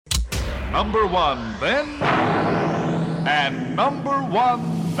Number one then, and number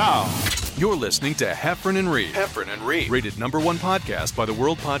one now. You're listening to Heffron and Reed. Heffron and Reed. Rated number one podcast by the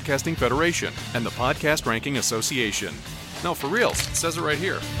World Podcasting Federation and the Podcast Ranking Association. No, for reals. It says it right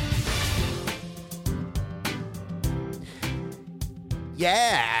here.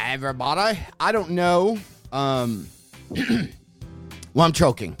 Yeah, everybody. I don't know. Well, I'm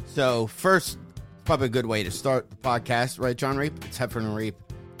choking. So first, probably a good way to start the podcast, right, John Reap? It's Heffron and Reap.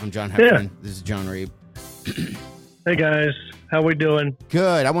 I'm John Heffron. Yeah. This is John Reap. Hey, guys. How we doing?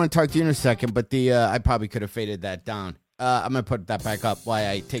 Good. I want to talk to you in a second, but I probably could have faded that down. I'm going to put that back up while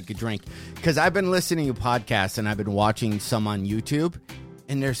I take a drink. Because I've been listening to podcasts, and I've been watching some on YouTube,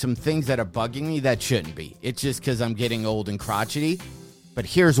 and there's some things that are bugging me that shouldn't be. It's just because I'm getting old and crotchety. But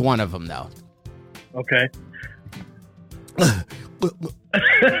here's one of them, though. Okay.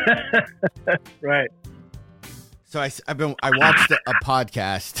 Right. So I watched a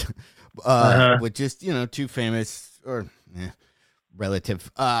podcast with just, two famous or relative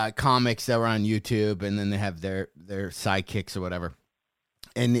comics that were on YouTube, and then they have their sidekicks or whatever.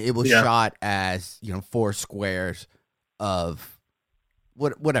 And it was shot as, 4 squares of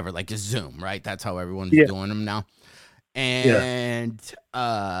whatever, like a Zoom, right? That's how everyone's doing them now. And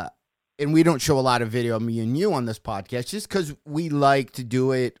we don't show a lot of video of me and you on this podcast just because we like to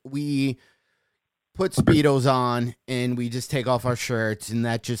do it. We put Speedos on and we just take off our shirts, and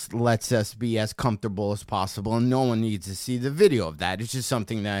that just lets us be as comfortable as possible. And no one needs to see the video of that. It's just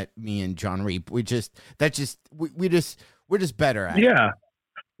something that me and John Reap, we're just better at. Yeah.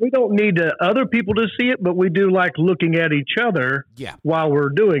 We don't need other people to see it, but we do like looking at each other while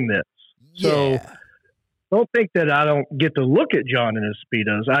we're doing this. So don't think that I don't get to look at John in his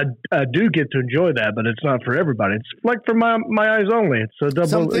Speedos. I do get to enjoy that, but it's not for everybody. It's like for my eyes only. It's a double.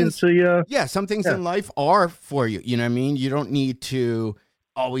 Some things in life are for you. You know what I mean? You don't need to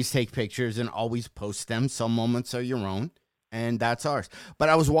always take pictures and always post them. Some moments are your own, and that's ours. But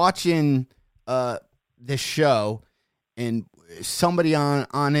I was watching this show, and somebody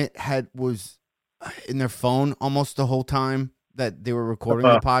on it was in their phone almost the whole time that they were recording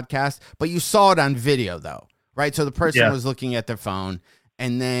the podcast, but you saw it on video though, right? So the person was looking at their phone,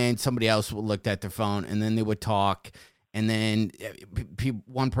 and then somebody else looked at their phone, and then they would talk, and then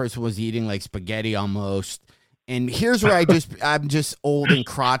one person was eating like spaghetti almost. And here's where I'm just old and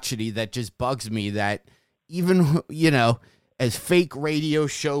crotchety. That just bugs me that even, as fake radio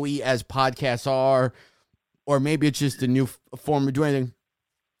showy as podcasts are, or maybe it's just a new form of doing anything,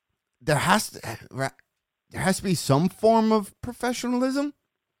 there has to be some form of professionalism,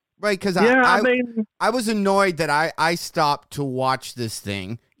 right? Because I was annoyed that I stopped to watch this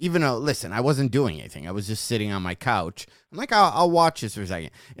thing, even though, listen, I wasn't doing anything. I was just sitting on my couch. I'm like, I'll watch this for a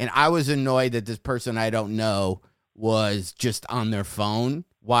second. And I was annoyed that this person I don't know was just on their phone.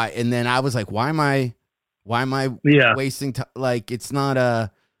 Why? And then I was like, why am I wasting time? Like, it's not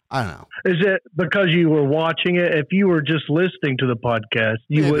I don't know. Is it because you were watching it? If you were just listening to the podcast,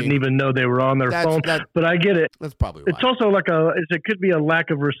 you wouldn't even know they were on their phone. But I get it. That's probably why. It's also like it could be a lack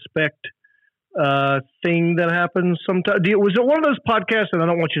of respect thing that happens sometimes. Was it one of those podcasts, and I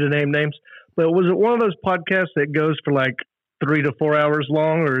don't want you to name names, but was it one of those podcasts that goes for like 3 to 4 hours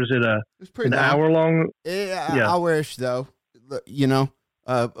long, or is it an hour long? Yeah, hour-ish though.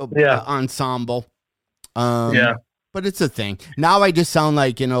 Ensemble. But it's a thing. Now I just sound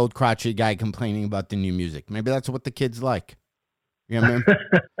like an old crotchety guy complaining about the new music. Maybe that's what the kids like. You know what I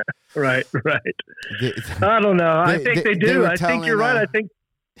mean? Right. I don't know. I think they do. I think you're right.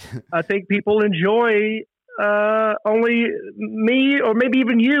 I think people enjoy only me or maybe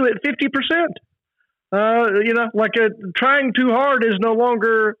even you at 50%. Trying too hard is no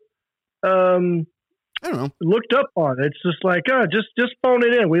longer I don't know, looked up on. It's just like, just phone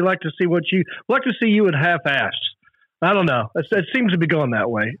it in. We like to see you at half-assed. I don't know. It seems to be going that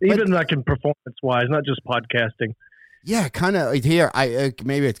way, even like in performance-wise, not just podcasting. Yeah, kind of. Here,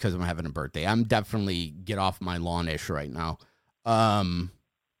 maybe it's because I'm having a birthday. I'm definitely get off my lawn-ish right now.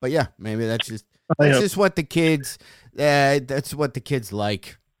 But yeah, maybe that's just what the kids. That's what the kids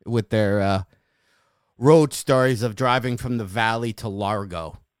like with their road stories of driving from the valley to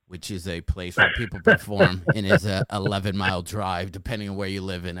Largo, which is a place where people perform, and is a 11-mile drive, depending on where you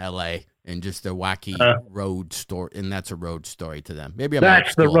live in L.A. And just a wacky road story, and that's a road story to them. Maybe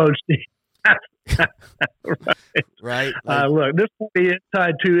that's the road story. Right? Look, this will be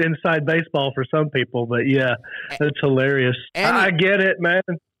inside baseball for some people, but yeah, it's hilarious. I get it, man.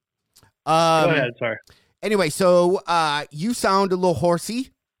 Go ahead, sorry. Anyway, so you sound a little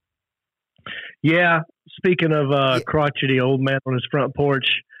horsey. Yeah, speaking of crotchety old man on his front porch,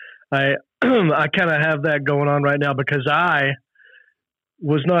 I kind of have that going on right now because I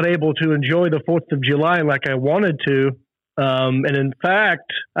was not able to enjoy the 4th of July like I wanted to. And in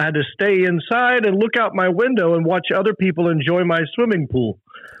fact, I had to stay inside and look out my window and watch other people enjoy my swimming pool.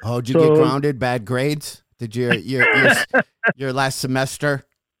 Oh, did you get grounded? Bad grades? Did your last semester?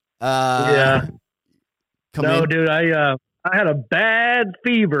 Yeah. No, dude, I had a bad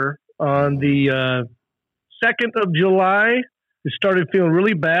fever on the 2nd of July. It started feeling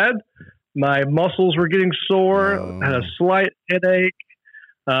really bad. My muscles were getting sore. I had a slight headache.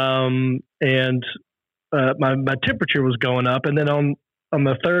 And my temperature was going up. And then on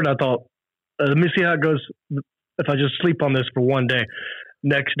the 3rd, I thought, let me see how it goes if I just sleep on this for one day.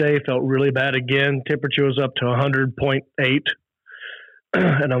 Next day, felt really bad again. Temperature was up to 100.8.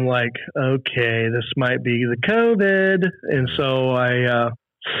 And I'm like, okay, this might be the COVID. And so I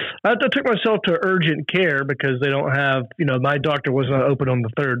took myself to urgent care because they don't have, my doctor was not open on the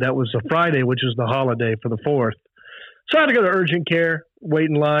 3rd. That was a Friday, which is the holiday for the 4th. So I had to go to urgent care, wait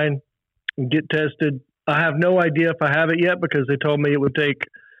in line, and get tested. I have no idea if I have it yet because they told me it would take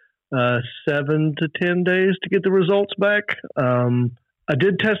 7 to 10 days to get the results back. I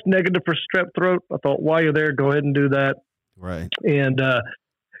did test negative for strep throat. I thought, while you're there, go ahead and do that. Right. And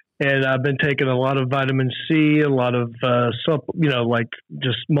I've been taking a lot of vitamin C, a lot of, like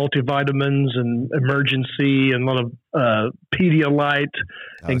just multivitamins and emergency and a lot of Pedialyte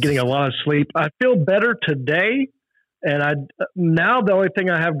and getting a lot of sleep. I feel better today. And now the only thing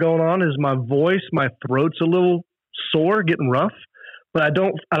I have going on is my voice. My throat's a little sore, getting rough, but I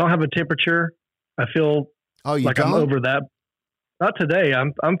don't have a temperature. I feel like I'm over that. Not today.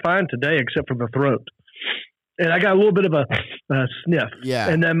 I'm fine today, except for the throat. And I got a little bit of a sniff. Yeah.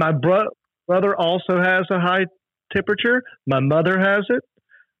 And then my brother also has a high temperature. My mother has it.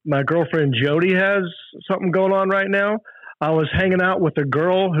 My girlfriend Jody has something going on right now. I was hanging out with a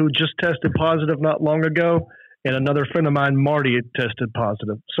girl who just tested positive not long ago, and another friend of mine, Marty, had tested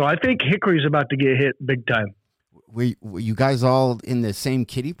positive. So I think Hickory's about to get hit big time. Were you guys all in the same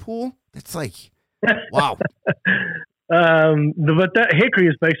kiddie pool? That's like, wow. But that Hickory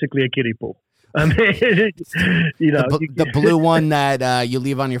is basically a kiddie pool. I mean, the blue one that you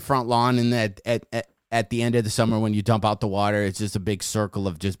leave on your front lawn, and that at the end of the summer when you dump out the water, it's just a big circle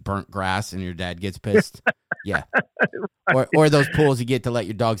of just burnt grass, and your dad gets pissed. Yeah, or those pools you get to let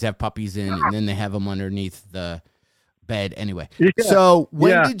your dogs have puppies in, and then they have them underneath the bed. Anyway, so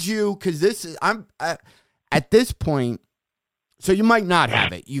when did you? Because this is at this point, so you might not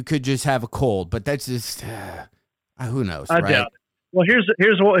have it. You could just have a cold, but that's just who knows, I right? doubt it. Well, here's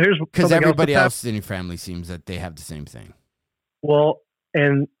because everybody else in your family seems that they have the same thing. Well,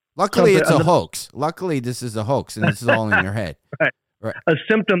 and luckily it's a hoax. Luckily, this is a hoax, and this is all in your head. Right. A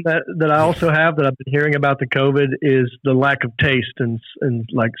symptom that I also have that I've been hearing about the COVID is the lack of taste and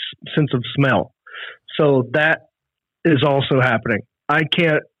like sense of smell. So that is also happening. I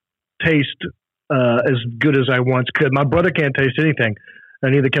can't taste as good as I once could. My brother can't taste anything,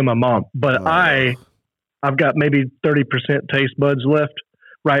 and neither can my mom. But I've got maybe 30% taste buds left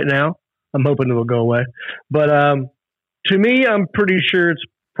right now. I'm hoping it will go away. But to me, I'm pretty sure it's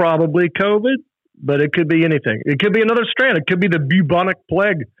probably COVID, but it could be anything. It could be another strand. It could be the bubonic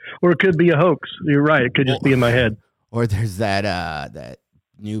plague, or it could be a hoax. You're right. It could just be in my head. Or there's that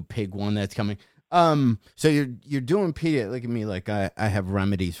new pig one that's coming. So you're doing pediatrics. Look at me, like I have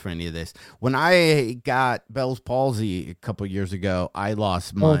remedies for any of this. When I got Bell's palsy a couple years ago, I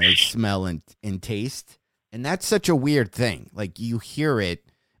lost my smell and taste. And that's such a weird thing. Like you hear it,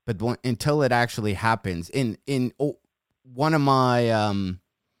 but until it actually happens. In one of my,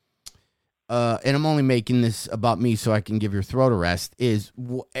 and I'm only making this about me so I can give your throat a rest, is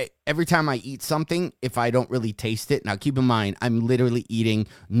every time I eat something, if I don't really taste it, now keep in mind, I'm literally eating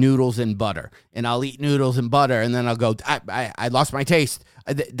noodles and butter. And I'll eat noodles and butter, and then I'll go, I lost my taste.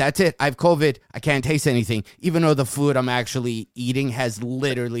 That's it. I have COVID. I can't taste anything, even though the food I'm actually eating has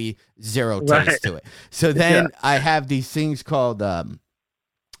literally zero taste to it. So then I have these things called, I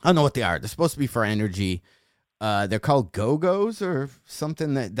don't know what they are. They're supposed to be for energy. They're called Go-Go's or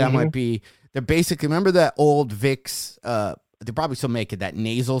something that might be. They're basically, remember that old Vicks, they probably still make it, that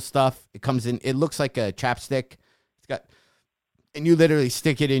nasal stuff. It comes in, it looks like a chapstick. It's got, and you literally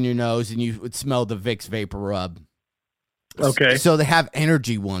stick it in your nose and you would smell the Vicks Vapor Rub. Okay. So they have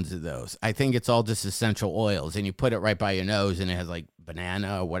energy ones of those. I think it's all just essential oils, and you put it right by your nose, and it has like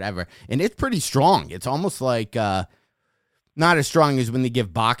banana or whatever, and it's pretty strong. It's almost like not as strong as when they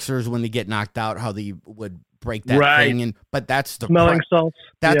give boxers when they get knocked out, how they would break that thing. But that's the smelling salts.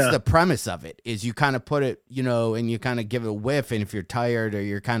 That's the premise of it. Is you kind of put it, and you kind of give it a whiff, and if you're tired or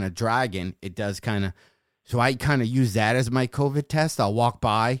you're kind of dragging, it does kind of. So I kind of use that as my COVID test. I'll walk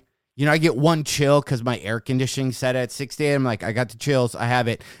by. I get one chill because my air conditioning set at 60. I'm like, I got the chills. I have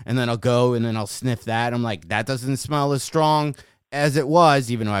it. And then I'll go and then I'll sniff that. I'm like, that doesn't smell as strong as it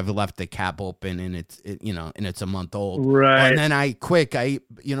was, even though I've left the cap open and it's a month old. Right. And then I eat,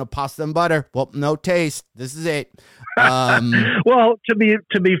 pasta and butter. Well, no taste. This is it. Well, to be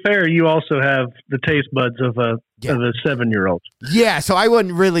fair, you also have the taste buds of a 7-year-old. Yeah. So I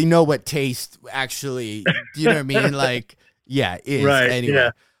wouldn't really know what taste actually, you know what I mean? Like, yeah, is right. Anyway. Yeah.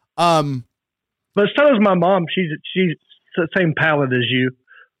 But so does my mom. She's the same palate as you,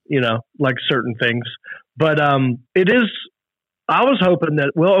 like certain things. But it is. I was hoping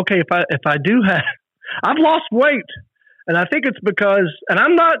that. Well, okay, if I do have, I've lost weight, and I think it's because, and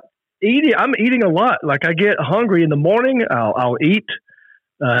I'm not eating. I'm eating a lot. Like I get hungry in the morning. I'll eat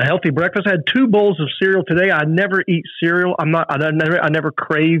a healthy breakfast. I had 2 bowls of cereal today. I never eat cereal. I never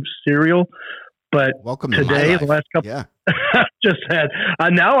crave cereal. But welcome today, the last couple, I just had.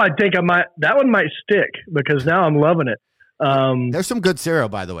 Now I think that one might stick because now I'm loving it. There's some good cereal,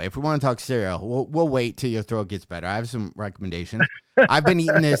 by the way. If we want to talk cereal, we'll wait till your throat gets better. I have some recommendations. I've been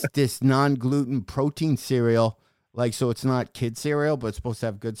eating this non-gluten protein cereal, so it's not kid cereal, but it's supposed to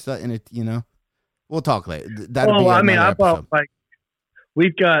have good stuff in it. We'll talk later. I bought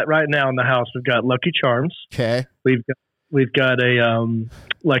we've got right now in the house. We've got Lucky Charms. Okay. We've got a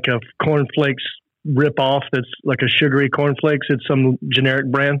cornflakes rip off that's like a sugary cornflakes. It's some generic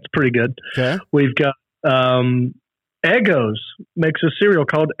brand. It's pretty good. Okay. We've got Eggos, makes a cereal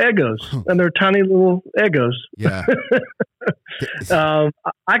called Eggos, and they're tiny little Eggos. Yeah.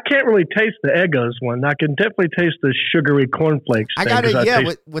 I can't really taste the Eggos one. I can definitely taste the sugary cornflakes. I got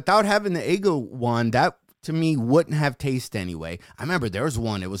it. Without having the Eggo one, that to me wouldn't have taste anyway. I remember there was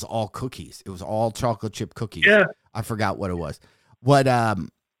one. It was all cookies. It was all chocolate chip cookies. Yeah. I forgot what it was. What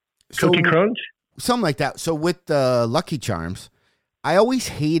Cookie Crunch? Something like that. So with the Lucky Charms, I always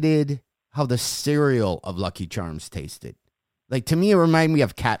hated how the cereal of Lucky Charms tasted. Like to me, it reminded me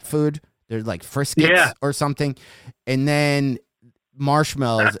of cat food. They're like Friskets or something. And then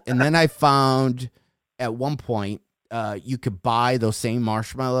marshmallows. And then I found at one point you could buy those same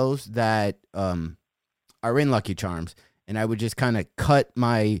marshmallows that are in Lucky Charms. And I would just kind of cut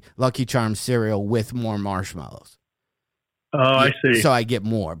my Lucky Charms cereal with more marshmallows. Oh, I see. So I get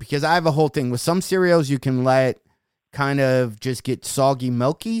more. Because I have a whole thing with some cereals you can let kind of just get soggy,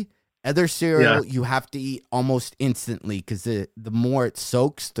 milky. Other cereal you have to eat almost instantly because the more it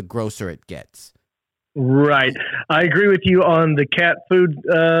soaks, the grosser it gets. Right. I agree with you on the cat food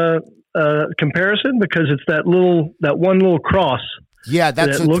comparison because it's that one little cross. Yeah,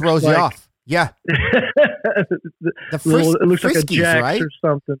 that's what throws you off. Yeah. It looks like a Jax right? or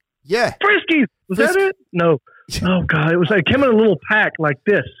something. Yeah. Friskies. Was that it? No. Oh, God. It came in a little pack like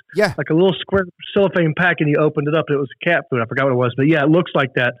this. Yeah. Like a little square cellophane pack, and you opened it up. It was cat food. I forgot what it was. But, yeah, it looks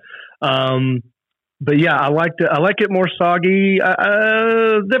like that. But, yeah, I like it more soggy.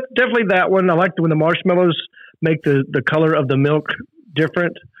 Definitely that one. I like when the marshmallows make the color of the milk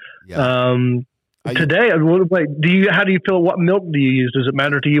different. Yeah. Today, how do you feel? What milk do you use? Does it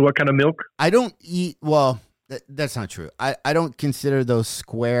matter to you what kind of milk? I don't eat. Well, that's not true. I don't consider those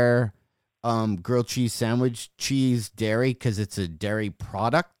square grilled cheese sandwich cheese dairy because it's a dairy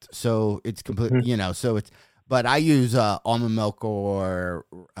product. So it's completely, so it's. But I use almond milk or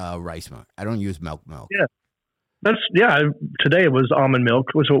rice milk. I don't use milk. Yeah, today it was almond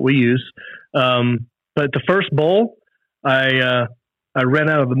milk was what we use. But the first bowl, I ran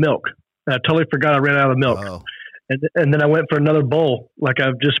out of the milk. I totally forgot I ran out of milk. Oh. And then I went for another bowl. Like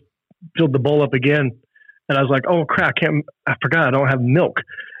I've just filled the bowl up again. And I was like, oh crap, I forgot I don't have milk.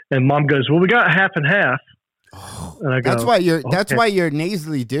 And Mom goes, well, we got half and half. Oh, and I go, that's why you're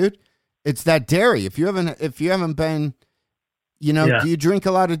nasally, dude. It's that dairy. If you haven't been, do you drink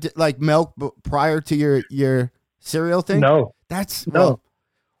a lot of milk prior to your cereal thing? No.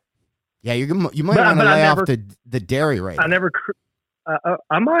 Yeah, you might want to lay off the dairy right now.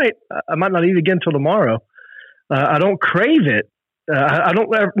 I might not eat again till tomorrow. I don't crave it. I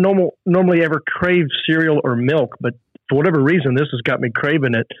don't normally ever crave cereal or milk, but for whatever reason, this has got me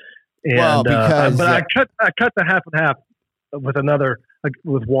craving it. And I cut the half and half with another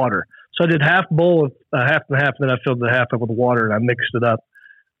with water. So I did half bowl of half and half, and then I filled the half up with water and I mixed it up.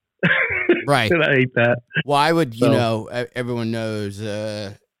 Right. And I ate that. Well, I would, everyone knows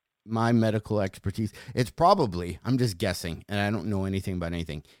my medical expertise. It's probably, I'm just guessing, and I don't know anything about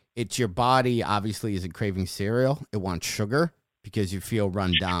anything. It's your body obviously isn't craving cereal. It wants sugar because you feel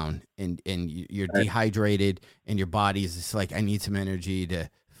run down and you're dehydrated and your body is just like, I need some energy to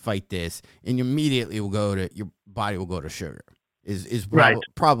fight this. And you immediately your body will go to sugar is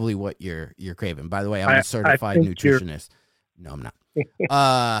probably what you're craving. By the way, I'm a certified nutritionist. No, I'm not.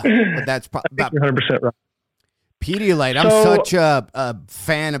 But that's probably 100% right. Pedialyte. I'm such a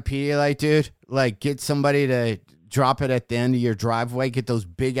fan of Pedialyte, dude. Like, get somebody to drop it at the end of your driveway. Get those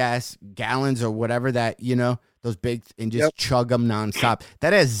big ass gallons or whatever that, those big, and just chug them nonstop.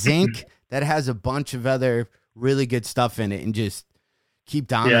 That has zinc. That has a bunch of other really good stuff in it, and just keep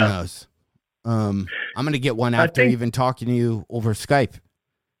downing those. I'm gonna get one after even talking to you over Skype.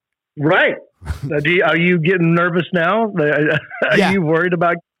 Right. Are you getting nervous now? Are you worried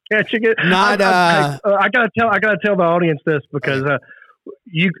about catching it? Not. I gotta tell the audience this, because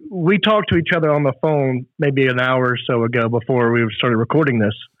we talked to each other on the phone maybe an hour or so ago before we started recording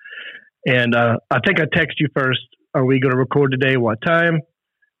this, and I think I texted you first. Are we going to record today? What time?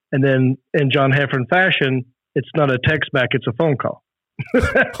 And then, in John Heffron fashion, it's not a text back; it's a phone call.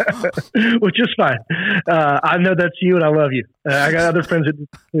 Which is fine. I know that's you, and I love you. I got other friends that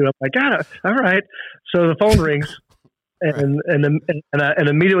do. I'm like, God, all right. So the phone rings, and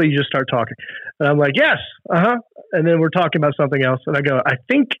immediately you just start talking, and I'm like, yes, and then we're talking about something else, and I go, I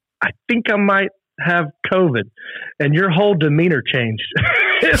think I might have COVID, and your whole demeanor changed.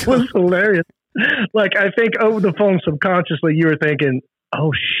 It was hilarious. Like, I think over the phone, subconsciously, you were thinking,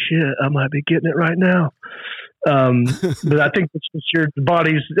 oh shit, I might be getting it right now. But I think it's just your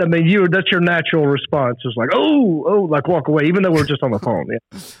body's, that's your natural response. It's like, oh, like walk away, even though we're just on the phone.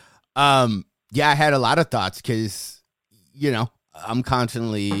 Yeah. I had a lot of thoughts because, I'm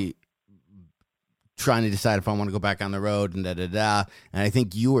constantly trying to decide if I want to go back on the road and And I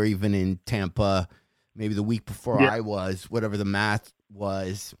think you were even in Tampa maybe the week before I was, whatever the math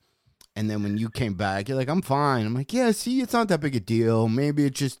was. And then when you came back, you're like, I'm fine. I'm like, yeah, see, it's not that big a deal. Maybe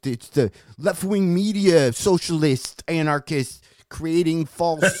it's the left-wing media, socialist, anarchist, creating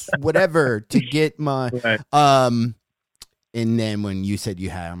false whatever to get my... Right. And then when you said you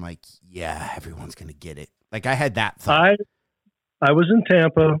had, I'm like, yeah, everyone's going to get it. Like, I had that thought. I was in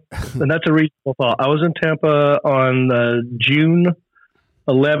Tampa, and that's a reasonable thought. I was in Tampa on June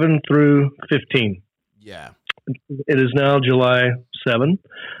 11 through 15. Yeah. It is now July 7.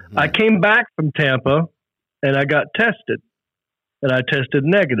 Mm-hmm. I came back from Tampa and I got tested, and I tested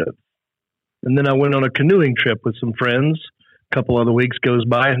negative. And then I went on a canoeing trip with some friends. A couple other weeks goes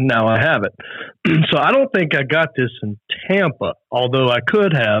by, and now I have it. So I don't think I got this in Tampa, although I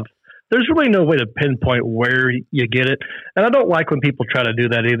could have. There's really no way to pinpoint where you get it. And I don't like when people try to do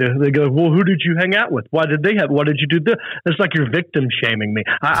that either. They go, well, who did you hang out with? Why did they have? Why did you do this? It's like you're victim shaming me.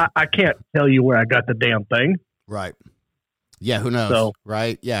 I can't tell you where I got the damn thing. Right. Yeah, who knows? So,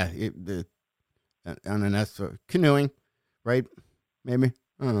 right? Yeah. And then that's canoeing, right? Maybe.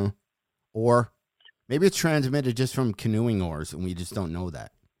 I don't know. Or maybe it's transmitted just from canoeing oars, and we just don't know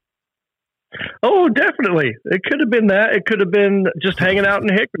that. Oh, definitely. It could have been that. It could have been just hanging out in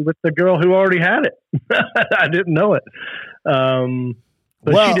Hickory with the girl who already had it. I didn't know it.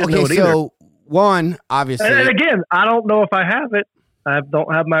 But she didn't know it either. So one, obviously. And again, I don't know if I have it. I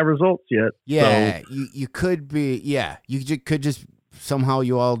don't have my results yet. Yeah, so. You could be. Yeah, you could just somehow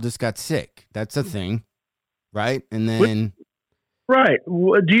you all just got sick. That's a thing, right? And then, right.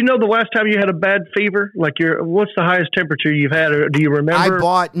 Do you know the last time you had a bad fever? Like what's the highest temperature you've had? Or do you remember?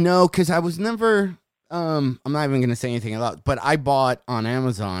 Because I was never. I'm not even gonna say anything about. But I bought on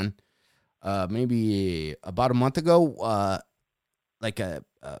Amazon, maybe about a month ago, like a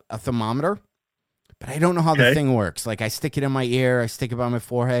thermometer. But I don't know how the thing works. Like, I stick it in my ear, I stick it by my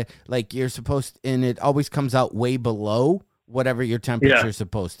forehead. Like, you're supposed, and it always comes out way below whatever your temperature is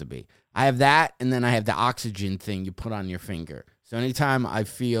supposed to be. I have that, and then I have the oxygen thing you put on your finger. So anytime I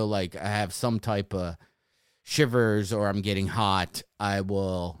feel like I have some type of shivers or I'm getting hot, I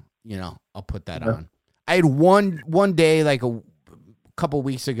will, I'll put that on. I had one day, like a couple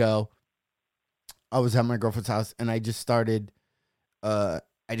weeks ago, I was at my girlfriend's house, and I just started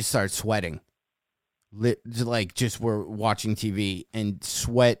sweating. Just we're watching TV, and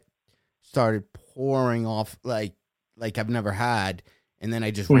sweat started pouring off like I've never had, and then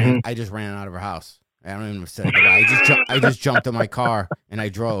I just ran out of her house. I don't even say goodbye. I just jumped in my car and I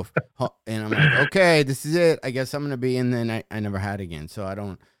drove, and I'm like, okay, this is it. I guess I'm gonna be. And then I never had again. So I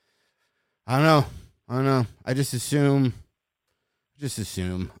don't know. I just assume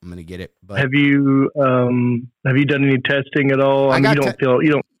I'm gonna get it. But have you done any testing at all?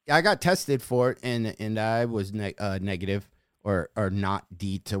 I got tested for it, and I was negative or not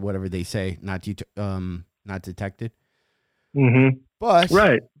to whatever they say, not detected. Mm-hmm. But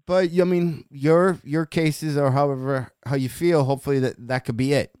I mean, your cases or how you feel, hopefully that could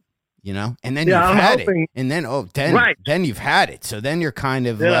be it, and then you've had it, and then then you've had it, so then you're kind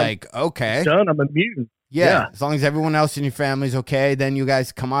of like, okay, done. I'm immune. Yeah, as long as everyone else in your family's okay, then you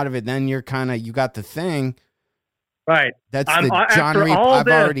guys come out of it. Then you're kind of, you got the thing. Right. That's the John Reap, I've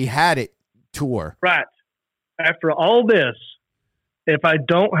already had it tour. Right. After all this, if I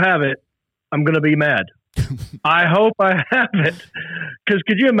don't have it, I'm going to be mad. I hope I have it. Because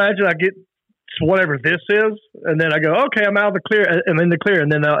could you imagine I get whatever this is, and then I go, okay, I'm out of the clear, I'm in the clear,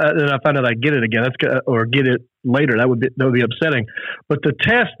 and then I find out I get it again. Or get it later. That would be upsetting. But the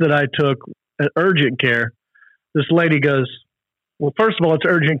test that I took at urgent care, this lady goes, well, first of all, it's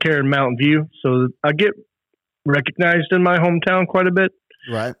urgent care in Mountain View, so I get recognized in my hometown quite a bit.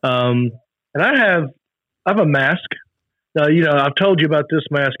 Right. And I have a mask. I've told you about this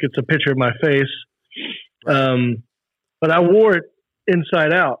mask. It's a picture of my face. But I wore it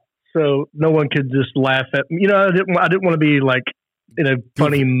inside out, so no one could just laugh at me. I didn't want to be like in a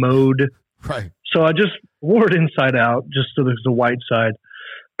funny mode. Right. So I just wore it inside out, just so there's the white side.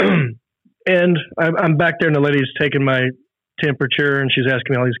 And I'm back there, and the lady's taking my temperature, and she's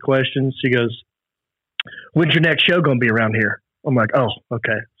asking me all these questions. She goes, when's your next show going to be around here? I'm like, oh,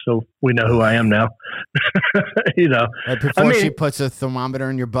 okay. So we know who I am now. Right before she puts a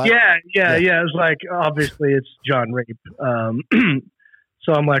thermometer in your butt. Yeah. It's like, obviously it's John Reap.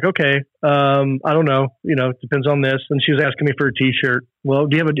 So I'm like, okay, I don't know. It depends on this. And she was asking me for a t-shirt. Well,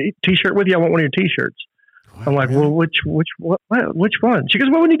 do you have a t-shirt with you? I want one of your t-shirts. What, I'm like, really? Well, which one? She goes,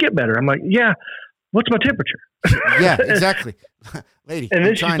 well, when you get better. I'm like, yeah. What's my temperature? Yeah, exactly. Lady, and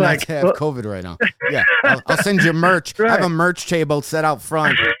I'm trying not to have COVID right now. Yeah, I'll send you merch. Right. I have a merch table set out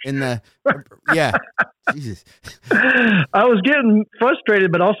front in the, yeah. Jesus. I was getting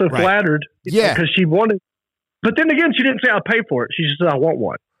frustrated, but also flattered. Yeah. Because she wanted, but then again, she didn't say I'll pay for it. She just said, I want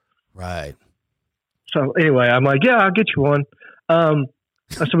one. Right. So anyway, I'm like, yeah, I'll get you one. I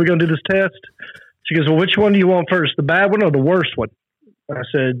said, we're going to do this test. She goes, well, which one do you want first? The bad one or the worst one? I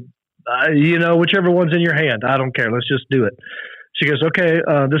said, whichever one's in your hand. I don't care. Let's just do it. She goes, okay,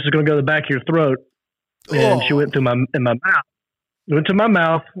 this is going to go to the back of your throat. And she went through my mouth. Went to my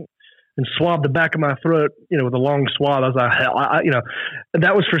mouth and swabbed the back of my throat, with a long swab. I was like, hell,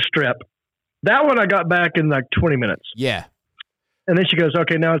 that was for strep. That one I got back in like 20 minutes. Yeah. And then she goes,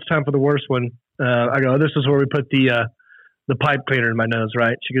 okay, now it's time for the worst one. I go, this is where we put the pipe cleaner in my nose,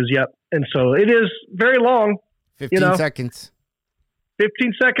 right? She goes, yep. And so it is very long. 15 seconds.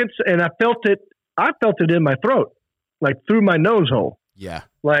 15 seconds, and I felt it in my throat, like through my nose hole. Yeah.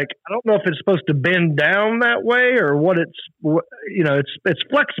 Like, I don't know if it's supposed to bend down that way or what it's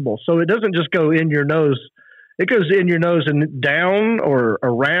flexible. So it doesn't just go in your nose. It goes in your nose and down or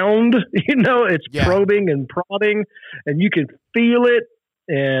around, it's probing and prodding, and you can feel it.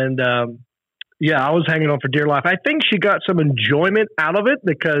 And, I was hanging on for dear life. I think she got some enjoyment out of it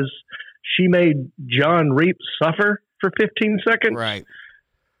because she made John Reap suffer for 15 seconds. Right.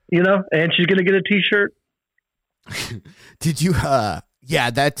 And she's going to get a t-shirt. Did you, have you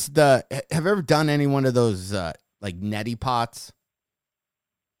ever done any one of those, like neti pots?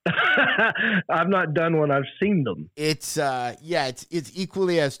 I've not done one. I've seen them. It's, it's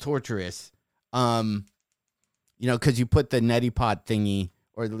equally as torturous. Cause you put the neti pot thingy,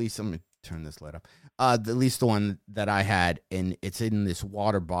 or at least I'm going to turn this light up. At least the one that I had, and it's in this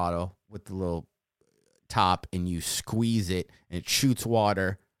water bottle with the little top, and you squeeze it and it shoots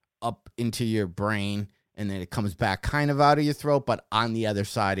water up into your brain, and then it comes back kind of out of your throat but on the other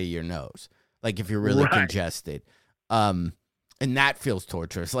side of your nose, like if you're really congested, and that feels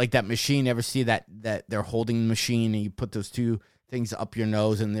torturous. Like that machine, ever see that they're holding the machine and you put those two things up your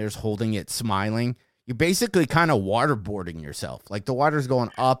nose and there's holding it smiling? You're basically kind of waterboarding yourself, like the water's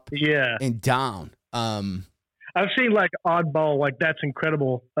going up and down. I've seen like oddball, like That's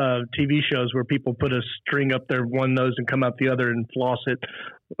Incredible TV shows where people put a string up their one nose and come out the other and floss it.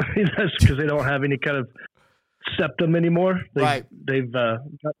 That's because they don't have any kind of septum anymore. They've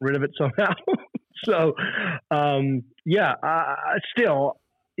gotten rid of it somehow. So, I still,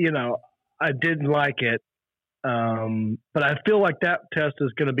 I didn't like it. But I feel like that test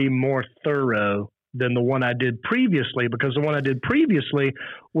is going to be more thorough than the one I did previously, because the one I did previously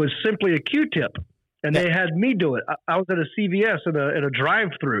was simply a Q-tip. And they had me do it. I was at a CVS at a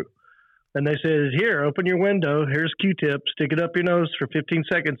drive-through, and they said, here, open your window. Here's Q-tip. Stick it up your nose for 15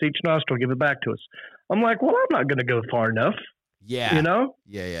 seconds each nostril. Give it back to us. I'm like, well, I'm not going to go far enough. Yeah.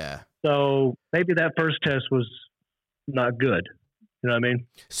 Yeah. So maybe that first test was not good. You know what I mean?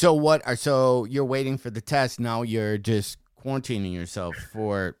 So you're waiting for the test. Now you're just quarantining yourself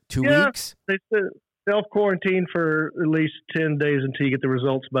for 2 weeks? They said self-quarantine for at least 10 days until you get the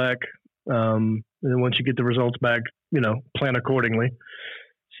results back. And then once you get the results back, plan accordingly.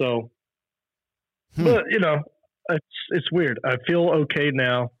 So, but it's weird. I feel okay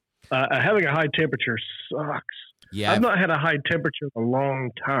now. Having a high temperature sucks. Yeah. I've not had a high temperature in a long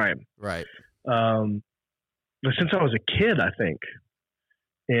time. Right. since I was a kid, I think.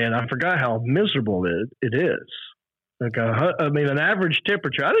 And I forgot how miserable it is. Like an average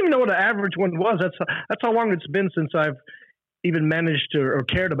temperature. I don't even know what an average one was. That's how long it's been since I've even managed to or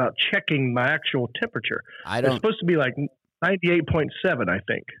cared about checking my actual temperature. It's supposed to be like 98.7, I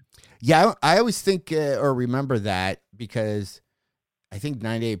think. Yeah, I always think or remember that because I think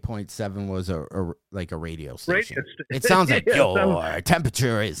 98.7 was a radio station. It sounds like your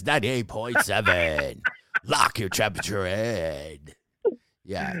temperature is 98.7. Lock your temperature in.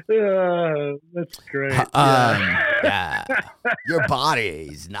 Yeah. That's great. Yeah. Your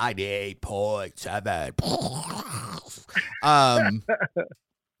body's 98.7.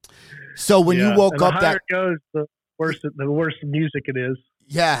 So when you woke up, that goes, the worse music it is.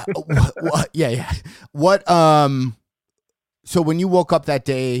 Yeah. Yeah. What? So when you woke up that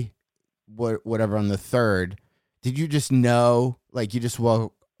day, whatever on the 3rd, did you just know? Like you just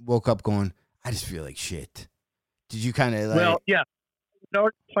woke up going, I just feel like shit. Did you kind of like? Well, yeah.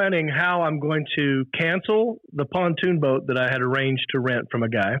 Started planning how I'm going to cancel the pontoon boat that I had arranged to rent from a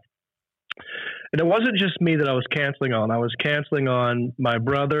guy. And it wasn't just me that I was canceling on. I was canceling on my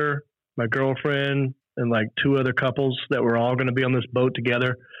brother, my girlfriend, and like 2 other couples that were all going to be on this boat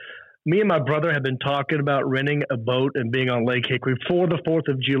together. Me and my brother have been talking about renting a boat and being on Lake Hickory for the 4th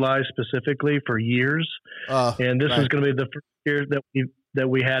of July specifically for years. And this is going to be the first year that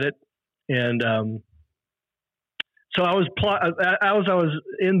we had it. And, so I was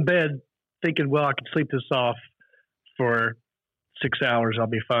in bed thinking, well, I can sleep this off for 6 hours. I'll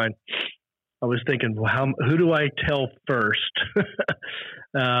be fine. I was thinking, well, who do I tell first?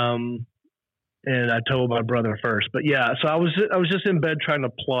 And I told my brother first. But yeah, so I was just in bed trying to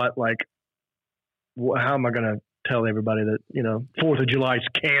plot like, how am I going to tell everybody that 4th of July is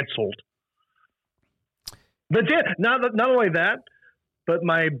canceled? But then not only that, but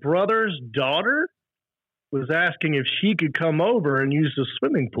my brother's daughter was asking if she could come over and use the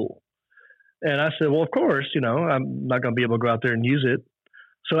swimming pool. And I said, well, of course, I'm not going to be able to go out there and use it.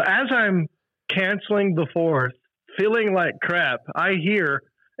 So as I'm canceling the 4th, feeling like crap, I hear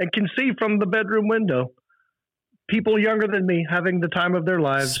and can see from the bedroom window people younger than me having the time of their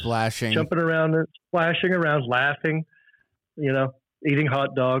lives, splashing, jumping around, splashing around, laughing, eating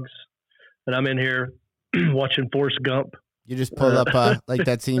hot dogs. And I'm in here watching Forrest Gump. You just pull up like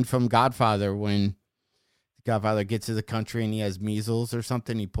that scene from Godfather when Godfather gets to the country and he has measles or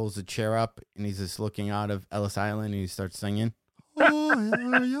something. He pulls a chair up and he's just looking out of Ellis Island and he starts singing. I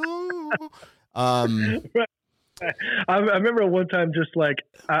remember one time just like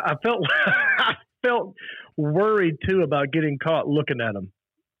I felt worried too about getting caught looking at him.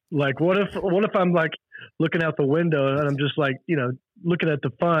 Like what if I'm like looking out the window and I'm just like looking at the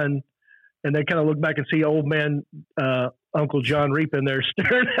fun, and they kind of look back and see old man Uncle John Reap in there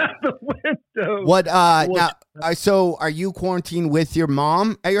staring out the window. What now? So are you quarantined with your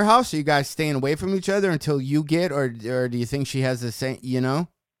mom at your house? Are you guys staying away from each other until you get, or do you think she has the same?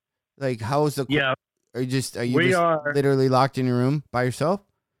 Like how is the? Yeah. Are you literally locked in your room by yourself?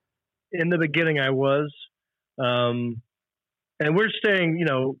 In the beginning, I was, and we're staying,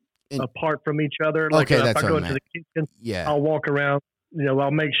 apart from each other. Like if I go into the kitchen, I'll walk around. I'll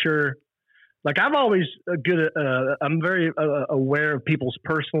make sure. Like I'm always I'm very aware of people's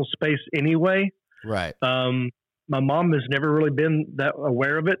personal space anyway. Right. My mom has never really been that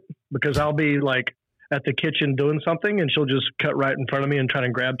aware of it because I'll be like at the kitchen doing something and she'll just cut right in front of me and try to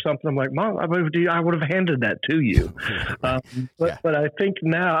grab something. I'm like, Mom, I would have handed that to you. But I think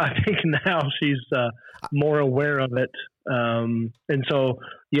now she's more aware of it. And so,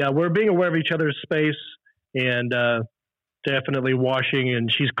 yeah, we're being aware of each other's space and, definitely washing,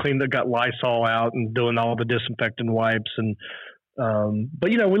 and she's got Lysol out and doing all the disinfectant wipes. And,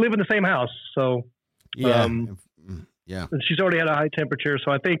 but we live in the same house. So, yeah. And she's already had a high temperature. So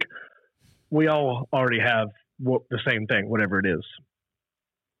I think we all already have the same thing, whatever it is.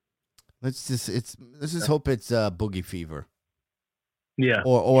 Let's just hope it's boogie fever. Yeah.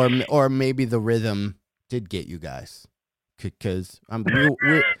 Or maybe the rhythm did get you guys because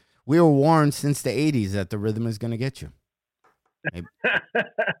we were warned since the 80s that the rhythm is going to get you. That's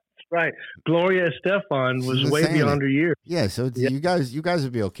right. Gloria Estefan was way beyond her years. Yeah, so you guys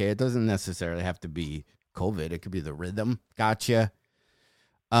would be okay. It doesn't necessarily have to be COVID. It could be the rhythm. Gotcha.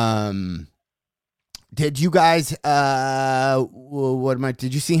 Did you guys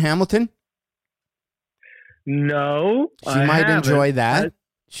did you see Hamilton? No. She might enjoy that.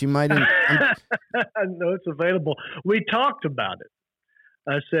 She might I know it's available. We talked about it.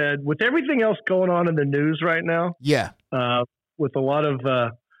 I said, with everything else going on in the news right now. Yeah. With a lot of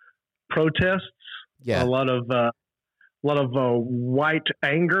protests, a lot of white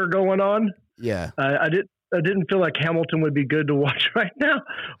anger going on. Yeah, I didn't feel like Hamilton would be good to watch right now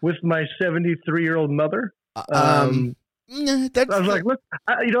with my 73-year-old mother. I was like, look,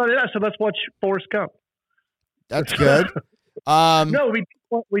 you know what? I said, let's watch Forrest Gump. That's good. No,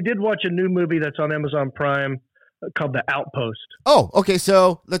 we did watch a new movie that's on Amazon Prime called The Outpost. Oh, okay.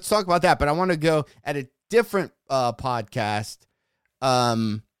 So let's talk about that. But I want to go at a different podcast.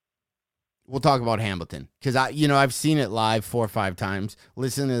 We'll talk about Hamilton because I've seen it live 4 or 5 times.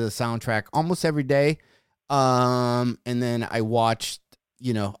 Listen to the soundtrack almost every day. And then I watched,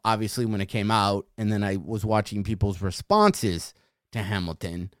 obviously when it came out, and then I was watching people's responses to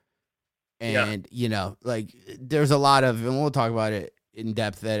Hamilton. And, there's a lot of, and we'll talk about it in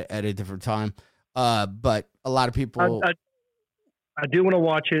depth at a different time. But a lot of people. I do want to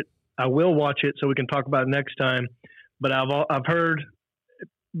watch it. I will watch it so we can talk about it next time. But I've heard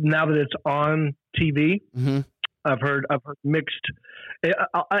now that it's on TV, mm-hmm. I've heard mixed.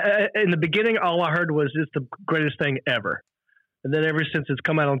 In the beginning, all I heard was it's the greatest thing ever. And then ever since it's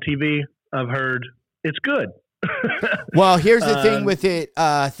come out on TV, I've heard it's good. Well, here's the thing with it.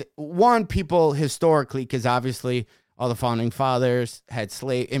 One, people historically, because obviously all the founding fathers had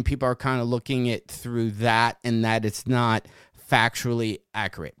slave, and people are kind of looking it through that, and that it's not factually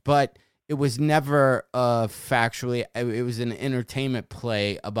accurate. But it was never factually. It was an entertainment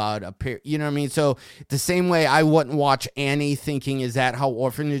play about a period. You know what I mean? So the same way I wouldn't watch Annie thinking, is that how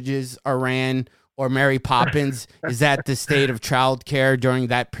orphanages are ran? Or Mary Poppins, is that the state of childcare during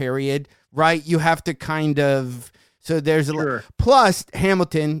that period? Right? You have to kind of, so there's a plus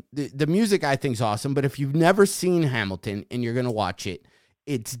Hamilton, the music I think is awesome, but if you've never seen Hamilton and you're going to watch it,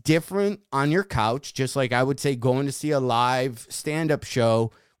 it's different on your couch, just like I would say going to see a live stand-up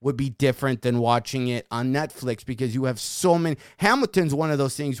show would be different than watching it on Netflix because you have so many. Hamilton's one of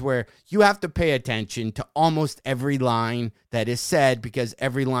those things where you have to pay attention to almost every line that is said because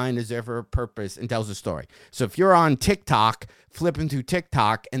every line is there for a purpose and tells a story. So if you're on TikTok, flipping through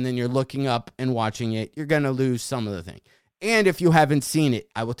TikTok, and then you're looking up and watching it, you're going to lose some of the thing. And if you haven't seen it,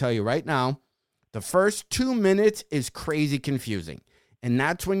 I will tell you right now, the first 2 minutes is crazy confusing. And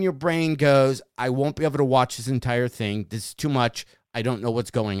that's when your brain goes, I won't be able to watch this entire thing. This is too much. I don't know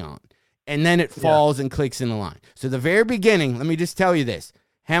what's going on. And then it falls and clicks in the line. So the very beginning, let me just tell you this.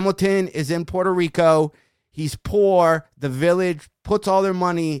 Hamilton is in Puerto Rico. He's poor. The village puts all their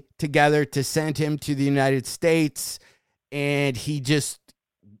money together to send him to the United States. And he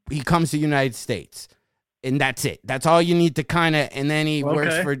comes to the United States. And that's it. That's all you need to kind of, and then he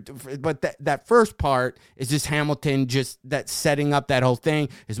works for but that first part is just Hamilton, just that setting up that whole thing.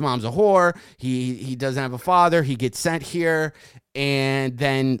 His mom's a whore. He doesn't have a father. He gets sent here. And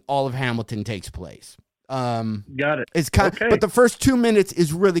then all of Hamilton takes place. Got it. It's kind of, but the first 2 minutes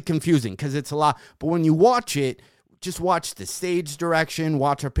is really confusing because it's a lot. But when you watch it, just watch the stage direction,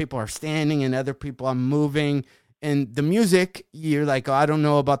 watch how people are standing and other people are moving. And the music, you're like, oh, I don't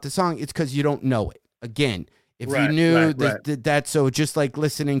know about the song. It's because you don't know it. Again, if you knew that, so just like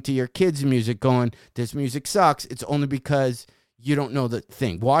listening to your kids' music going, this music sucks, it's only because you don't know the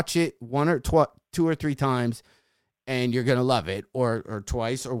thing. Watch it 2 or 3 times, and you're going to love it, or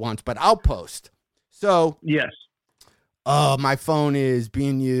twice or once, but Outpost. So, yes. Oh, my phone is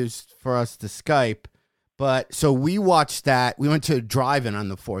being used for us to Skype, but so we watched that. We went to a drive-in on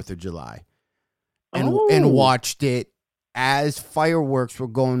the 4th of July and watched it as fireworks were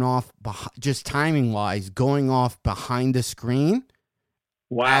going off, just timing wise, going off behind the screen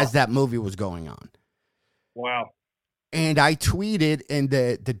as that movie was going on. Wow. And I tweeted, and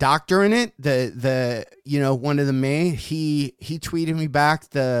the doctor in it, the one of the main, he tweeted me back,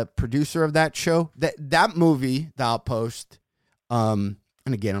 the producer of that show, that movie, The Outpost. And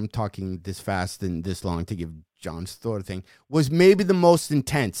again, I'm talking this fast and this long to give John's thought thing, was maybe the most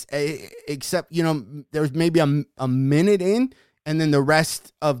intense, except, there was maybe a minute in, and then the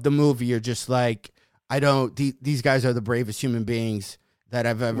rest of the movie, you're just like, these guys are the bravest human beings that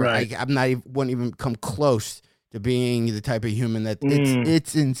I've ever, wouldn't even come close to being the type of human that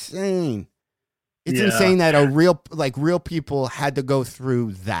it's insane. It's insane that real people had to go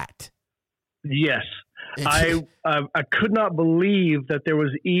through that. Yes. I could not believe that there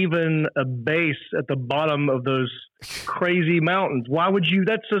was even a base at the bottom of those crazy mountains. Why would you?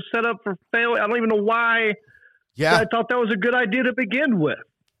 That's a setup for failure. I don't even know why. Yeah, I thought that was a good idea to begin with.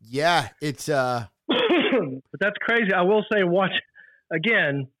 Yeah, it's but that's crazy. I will say, watch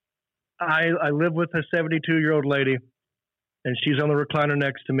again. I live with a 72-year-old lady, and she's on the recliner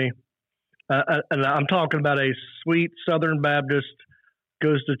next to me, and I'm talking about a sweet Southern Baptist.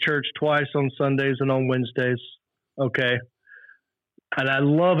 Goes to church twice on Sundays and on Wednesdays. Okay. And I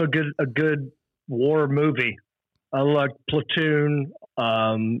love a good war movie. I like Platoon,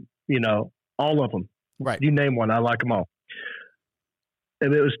 all of them. Right. You name one, I like them all.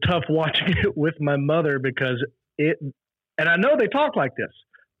 And it was tough watching it with my mother because and I know they talk like this,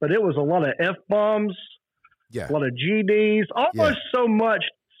 but it was a lot of F-bombs, a lot of GDs, almost so much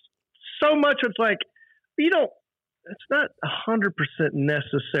it's like, it's not 100%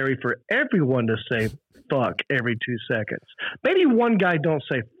 necessary for everyone to say fuck every 2 seconds. Maybe one guy don't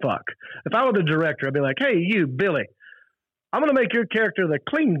say fuck. If I were the director, I'd be like, hey, you, Billy, I'm going to make your character the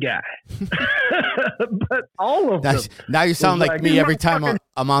clean guy. But all of them. Now you sound like me every time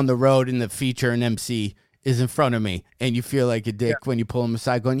I'm on the road and the feature and MC is in front of me, and you feel like a dick when you pull them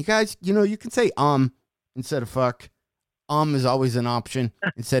aside going, you guys, you can say instead of fuck. Is always an option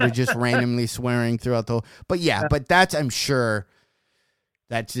instead of just randomly swearing throughout the whole. But but that's, I'm sure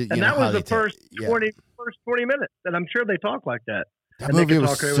that's it. And that was the first 20 minutes. And I'm sure they talk like that. That movie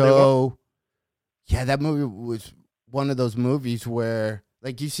was that movie was one of those movies where,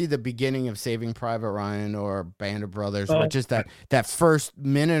 like, you see the beginning of Saving Private Ryan or Band of Brothers, where just that first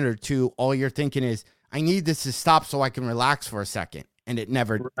minute or two, all you're thinking is, I need this to stop so I can relax for a second. And it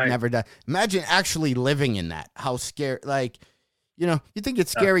never does. Imagine actually living in that. How scary, you think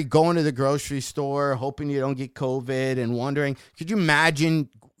it's scary going to the grocery store, hoping you don't get COVID and wondering, could you imagine,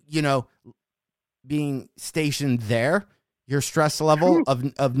 being stationed there, your stress level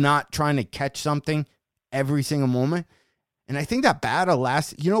of not trying to catch something every single moment. And I think that battle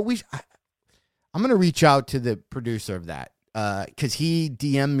lasts, I'm going to reach out to the producer of that because he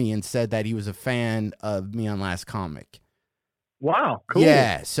DM'd me and said that he was a fan of me on Last Comic. Wow, cool.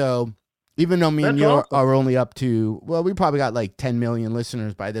 Yeah, so even though me and you are only up to, we probably got like 10 million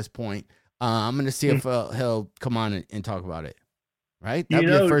listeners by this point, I'm going to see if he'll come on and talk about it, right? That'd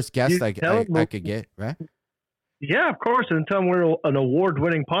be the first guest I could get, right? Yeah, of course, and tell him we're an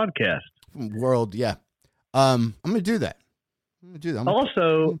award-winning podcast. I'm going to do that.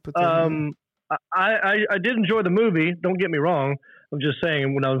 Also, I did enjoy the ie. Don't get me wrong. I'm just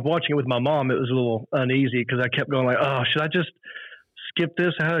saying, when I was watching it with my mom, it was a little uneasy because I kept going like, oh, should I just skip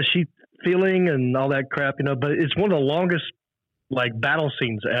this? How is she feeling and all that crap, But it's one of the longest, battle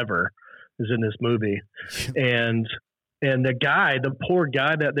scenes ever is in this movie. And the poor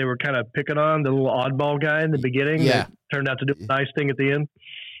guy that they were kind of picking on, the little oddball guy in the beginning that turned out to do a nice thing at the end.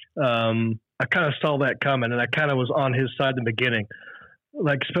 I kind of saw that coming, and I kind of was on his side in the beginning.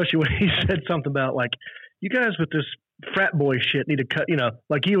 Especially when he said something about, you guys with this frat boy shit need to cut, he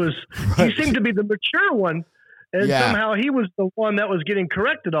seemed to be the mature one, and somehow he was the one that was getting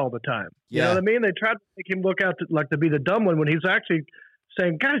corrected all the time. You know what I mean? They tried to make him look out to be the dumb one when he's actually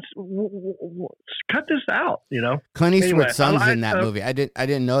saying, guys, cut this out, Clint Eastwood's son's in that movie. I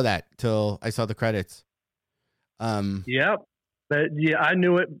didn't know that till I saw the credits. Yeah. But I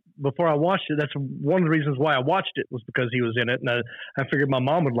knew it before I watched it. That's one of the reasons why I watched it, was because he was in it. And I figured my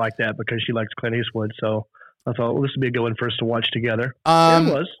mom would like that because she likes Clint Eastwood. So I thought, this would be a good one for us to watch together.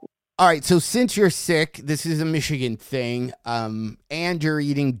 It was. All right. So since you're sick, this is a Michigan thing, and you're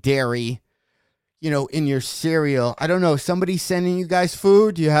eating dairy, in your cereal. I don't know. Somebody sending you guys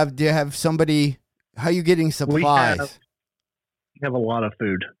food? Do you have somebody? How are you getting supplies? We have a lot of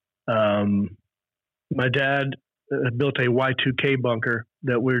food. My dad built a Y2K bunker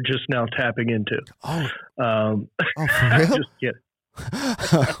that we're just now tapping into. Oh, for real? Just kidding.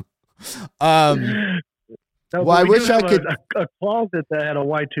 Well, I wish I could a closet that had a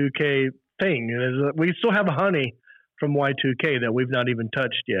Y2K thing. We still have honey from Y2K that we've not even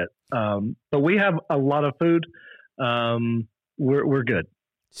touched yet. But we have a lot of food. We're good.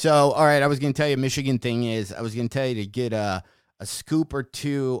 So, all right, I was going to tell you, Michigan thing is, I was going to tell you to get a scoop or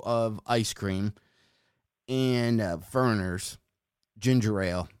two of ice cream and Verner's ginger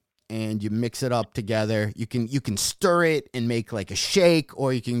ale, and you mix it up together. You can stir it and make like a shake,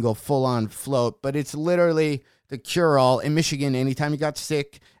 or you can go full on float, but it's literally the cure all. In Michigan, anytime you got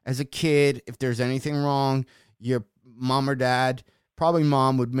sick as a kid, if there's anything wrong, your mom or dad, probably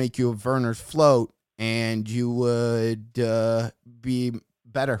mom, would make you a Verner's float, and you would be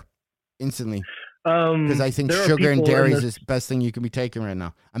better instantly. Because I think sugar and dairy is the best thing you can be taking right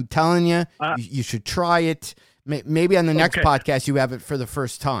now. I'm telling you, you should try it. Maybe on the next podcast, you have it for the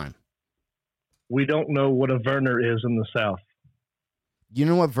first time. We don't know what a Werner is in the South. You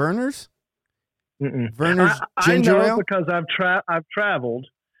know what Werner's? Mm-mm. Werner's ginger ale? Because I've traveled.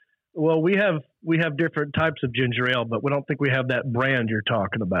 Well, we have different types of ginger ale, but we don't think we have that brand you're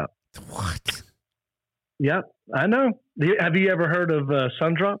talking about. What? Yeah, I know. Have you ever heard of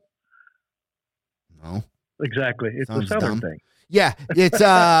Sundrop? No. Exactly. It's a Southern thing. Yeah, it's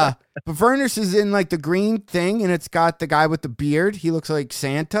but Werner's is in like the green thing, and it's got the guy with the beard. He looks like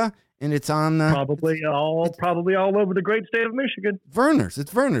Santa, and it's on the probably all over the great state of Michigan. Werner's.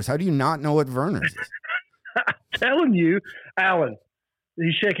 It's Werner's. How do you not know what Werner's is? I'm telling you, Alan,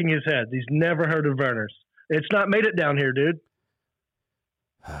 he's shaking his head. He's never heard of Verner's. It's not made it down here, dude.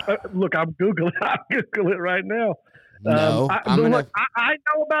 Look, I'm Googling it right now. No, I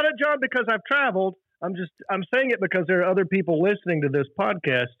know about it, John, because I've traveled. I'm saying it because there are other people listening to this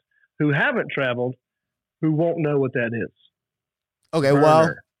podcast who haven't traveled, who won't know what that is. Okay,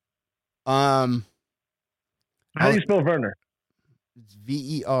 Werner. Well, how do you spell Werner? It's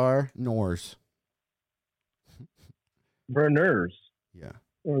V-E-R Nors. Verner's. Yeah.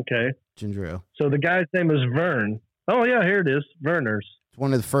 Okay. Ginger ale. So the guy's name is Vern. Oh yeah, here it is. Werner's. It's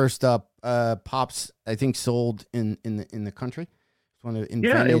one of the first pops I think sold in the country. It's one of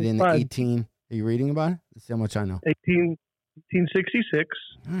invented in the 18. Are you reading about it? Let's see how much I know. 1866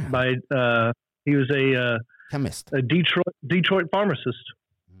 by he was a chemist, a Detroit pharmacist.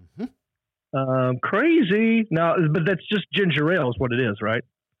 Mm-hmm. Crazy. Now, but that's just ginger ale is what it is, right?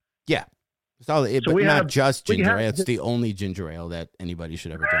 Yeah. It's all it, so but not just ginger ale. It's the only ginger ale that anybody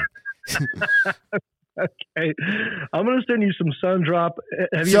should ever drink. Okay. I'm going to send you some Sun Drop.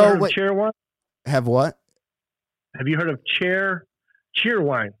 Have you heard of Cheer wine? Have what? Have you heard of Cheer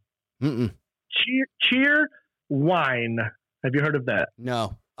wine? Mm-mm. Cheer wine. Have you heard of that?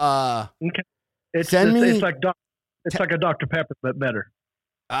 No. Okay. It's like a Dr. Pepper, but better.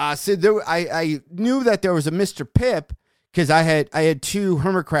 So I knew that there was a Mr. Pip because I had two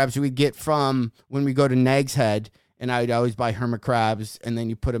hermit crabs we'd get from when we go to Nag's Head, and I'd always buy hermit crabs, and then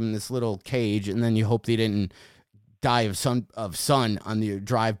you put them in this little cage, and then you hope they didn't die of sun on the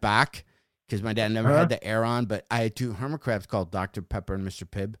drive back because my dad never had the air on. But I had two hermit crabs called Dr. Pepper and Mr.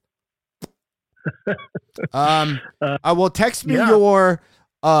 Pibb. I will text me your.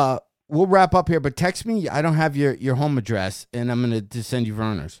 We'll wrap up here, but text me. I don't have your home address, and I'm gonna just send you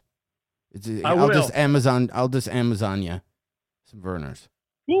Werner's. I'll just Amazon you some Werner's.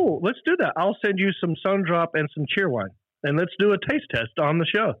 Cool. Let's do that. I'll send you some Sun Drop and some Cheer wine, and let's do a taste test on the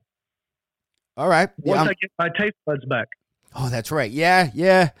show. All right. Once I get my taste buds back. Oh, that's right.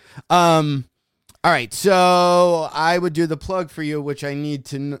 Yeah. All right, so I would do the plug for you, which I need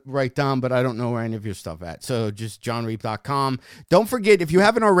to write down, but I don't know where any of your stuff at. So just johnreap.com. Don't forget, if you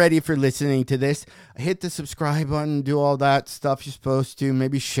haven't already, if you're listening to this, hit the subscribe button, do all that stuff you're supposed to.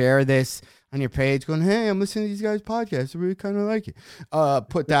 Maybe share this on your page going, hey, I'm listening to these guys' podcasts. I really kind of like it.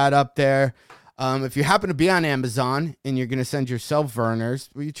 Put that up there. If you happen to be on Amazon and you're going to send yourself Werner's,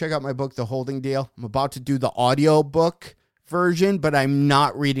 will you check out my book, The Holding Deal? I'm about to do the audio book version, but I'm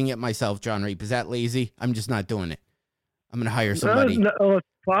not reading it myself, John Reap. Is that lazy? I'm just not doing it. I'm going to hire somebody. No, it's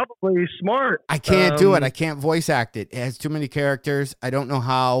probably smart. I can't do it. I can't voice act it. It has too many characters. I don't know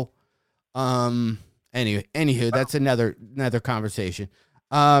how. Anywho, that's another conversation.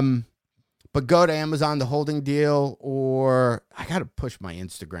 But go to Amazon, The Holding Deal, or I got to push my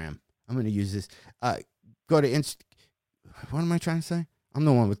Instagram. I'm going to use this. Go to what am I trying to say? I'm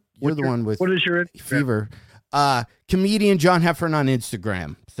the one with, you're the one with. What is your Instagram? Fever? Comedian John Heffron on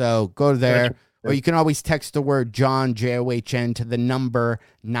Instagram. So go there. Gotcha. Or you can always text the word John, John, to the number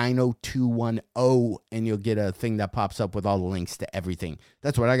 90210, and you'll get a thing that pops up with all the links to everything.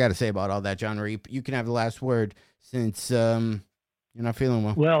 That's what I got to say about all that, John Reap. You can have the last word since you're not feeling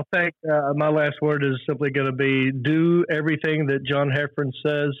well. Well, my last word is simply going to be do everything that John Heffron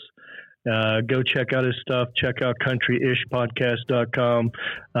says. Go check out his stuff. Check out countryishpodcast.com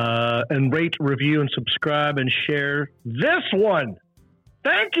and rate, review, and subscribe and share this one.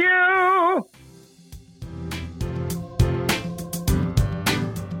 Thank you.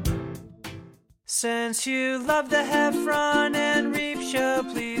 Since you love the Heffron and Reap show,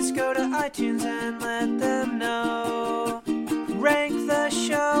 please go to iTunes and let them know. Rank the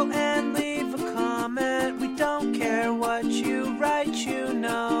show and leave a comment. We don't care what you write, you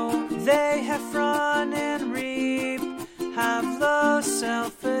know. They Heffron and Reap have low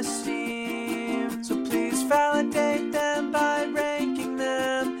self-esteem. So please validate them by ranking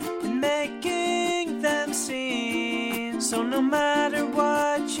them and making them seen. So no matter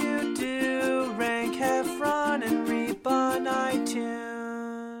what you do,